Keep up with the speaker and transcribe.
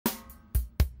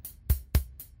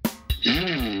Okay,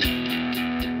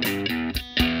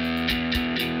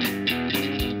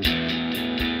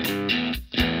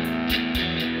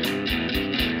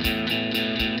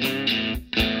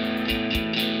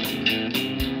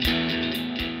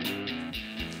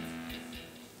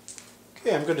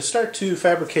 I'm going to start to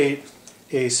fabricate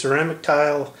a ceramic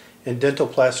tile and dental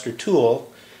plaster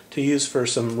tool to use for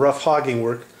some rough hogging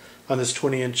work on this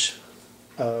 20-inch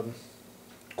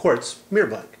quartz mirror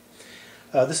blank.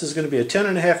 This is going to be a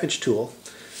 10.5-inch tool.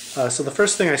 So the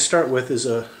first thing I start with is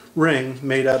a ring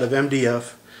made out of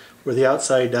MDF where the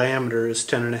outside diameter is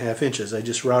 10.5 inches. I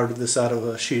just routed this out of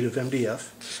a sheet of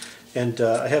MDF. And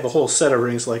I have a whole set of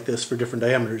rings like this for different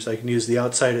diameters. I can use the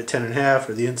outside at 10.5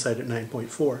 or the inside at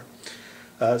 9.4.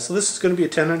 So this is going to be a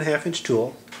 10.5-inch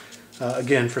tool,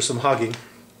 again for some hogging.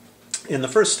 In the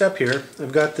first step here,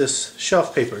 I've got this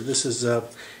shelf paper. This is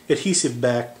adhesive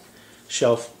back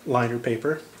shelf liner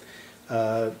paper.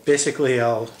 Basically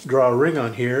I'll draw a ring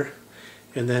on here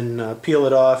and then peel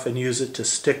it off and use it to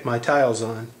stick my tiles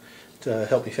on to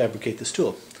help me fabricate this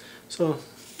tool. So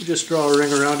you just draw a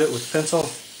ring around it with a pencil.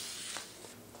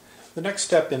 The next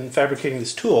step in fabricating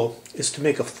this tool is to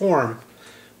make a form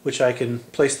which I can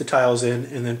place the tiles in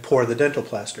and then pour the dental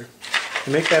plaster. I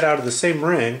make that out of the same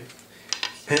ring,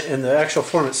 and the actual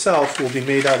form itself will be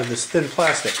made out of this thin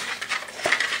plastic.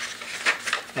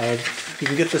 You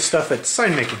can get this stuff at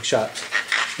sign making shops.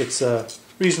 It's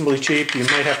reasonably cheap. You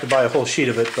might have to buy a whole sheet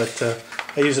of it, but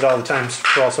I use it all the time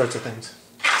for all sorts of things.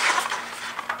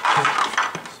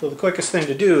 So the quickest thing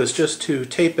to do is just to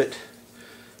tape it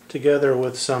together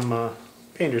with some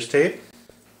painter's tape.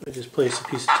 I just place a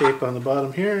piece of tape on the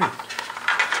bottom here and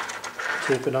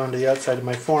tape it onto the outside of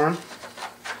my form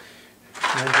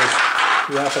and then just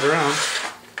wrap it around.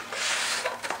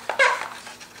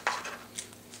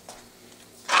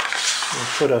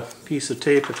 I'll put a piece of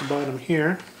tape at the bottom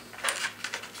here.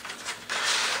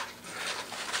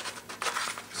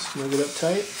 Snug it up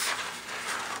tight.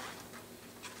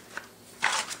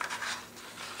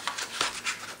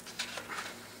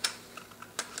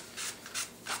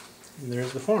 And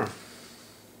there's the form.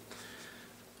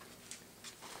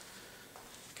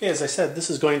 Okay, as I said, this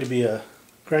is going to be a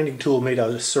grinding tool made out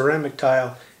of ceramic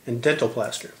tile and dental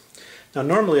plaster. Now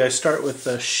normally I start with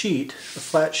a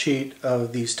flat sheet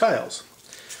of these tiles.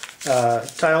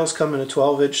 Tiles come in a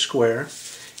 12-inch square,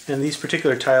 and these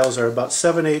particular tiles are about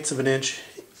 7/8 of an inch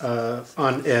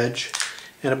on edge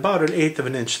and about 1/8 of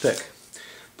an inch thick.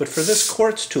 But for this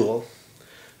quartz tool,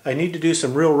 I need to do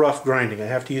some real rough grinding. I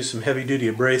have to use some heavy-duty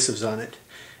abrasives on it.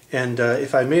 And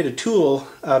if I made a tool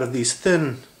out of these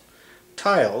thin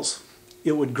tiles,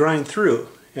 it would grind through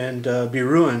and be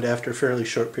ruined after a fairly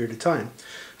short period of time.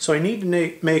 So I need to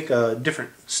make a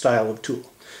different style of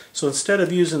tool. So instead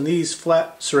of using these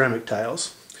flat ceramic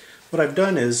tiles, what I've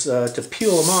done is to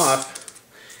peel them off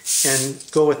and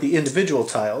go with the individual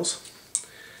tiles.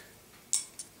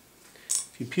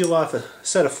 If you peel off a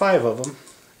set of 5 of them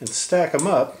and stack them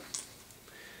up,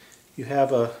 you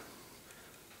have a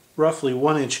roughly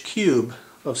 1-inch cube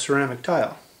of ceramic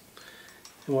tile.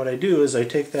 And what I do is I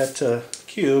take that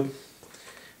cube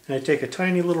and I take a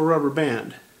tiny little rubber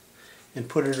band and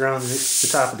put it around the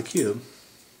top of the cube.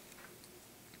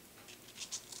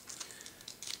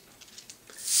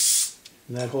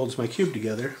 And that holds my cube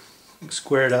together,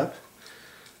 square it up.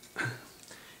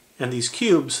 And these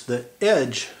cubes, the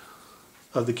edge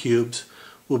of the cubes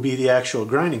will be the actual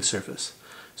grinding surface.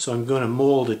 So I'm going to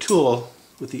mold a tool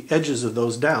with the edges of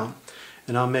those down,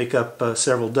 and I'll make up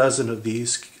several dozen of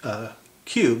these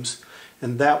cubes,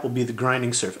 and that will be the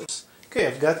grinding surface. Okay,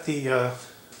 I've got the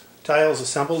tiles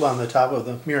assembled on the top of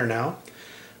the mirror now.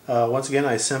 Once again,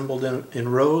 I assembled in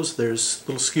rows. There's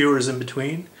little skewers in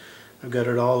between. I've got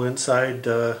it all inside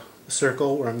the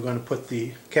circle where I'm going to put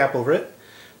the cap over it,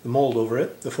 the mold over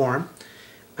it, the form.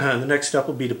 The next step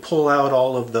will be to pull out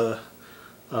all of the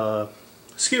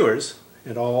skewers,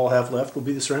 and all I'll have left will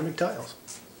be the ceramic tiles.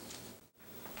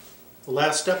 The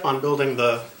last step on building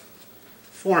the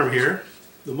form here,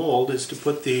 the mold, is to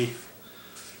put the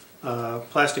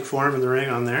plastic form and the ring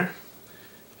on there.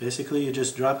 Basically you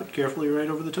just drop it carefully right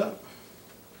over the top.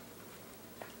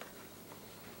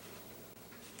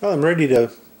 Well, I'm ready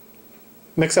to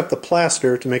mix up the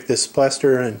plaster to make this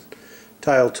plaster and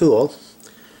tile tool.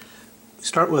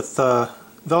 Start with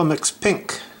Velmix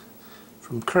Pink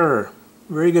from Kerr.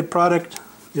 Very good product.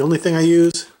 The only thing I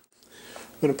use,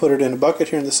 I'm going to put it in a bucket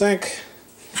here in the sink.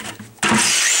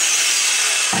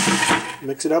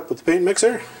 Mix it up with the paint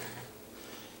mixer,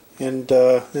 and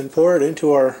then pour it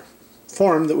into our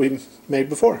form that we made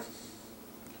before.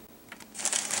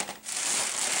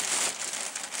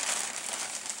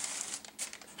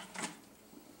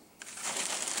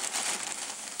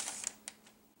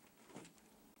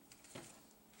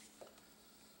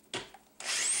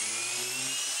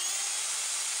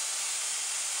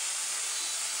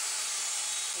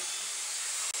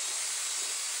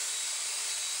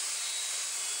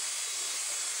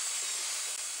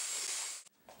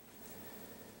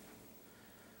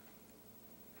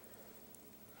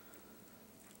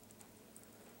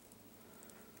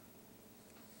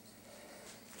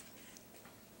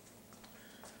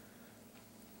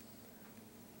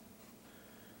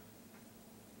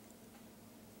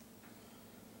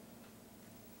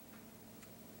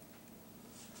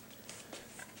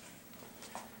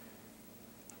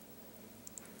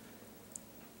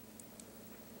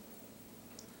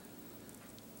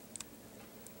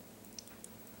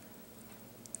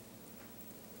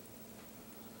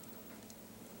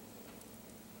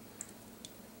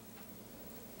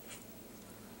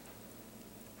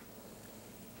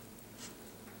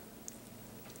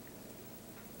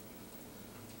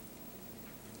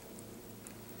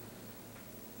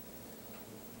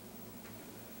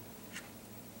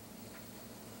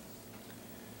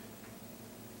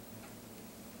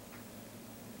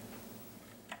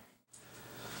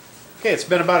 Okay, it's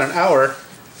been about an hour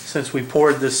since we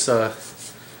poured this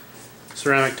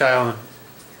ceramic tile and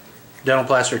dental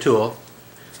plaster tool.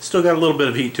 Still got a little bit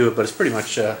of heat to it, but it's pretty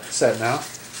much set now.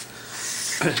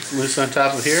 It's loose on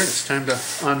top of here. It's time to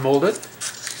unmold it.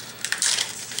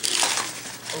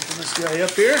 Open this guy up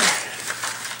here.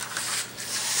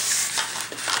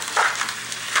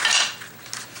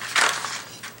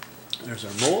 There's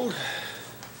our mold.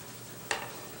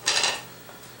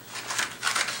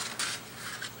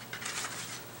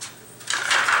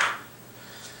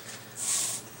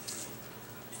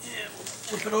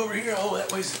 Flip it over here. Oh, that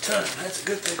weighs a ton. That's a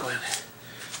good big one.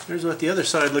 There's what the other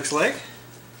side looks like.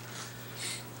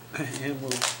 And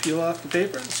we'll peel off the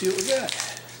paper and see what we got.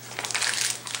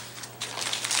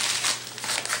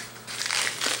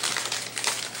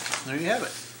 There you have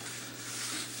it.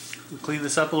 We'll clean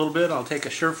this up a little bit. I'll take a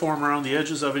Surform around the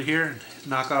edges of it here and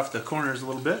knock off the corners a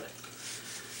little bit.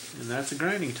 And that's a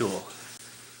grinding tool.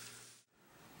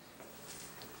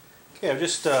 Okay, I've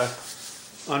just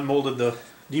demolded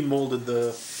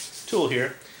the tool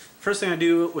here. First thing I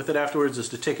do with it afterwards is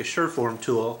to take a Surform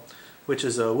tool, which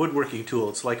is a woodworking tool.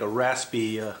 It's like a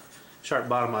raspy, sharp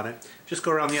bottom on it. Just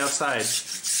go around the outside and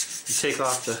take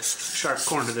off the sharp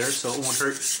corner there so it won't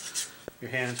hurt your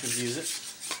hands when you use it.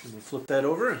 And we'll flip that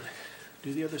over and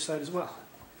do the other side as well.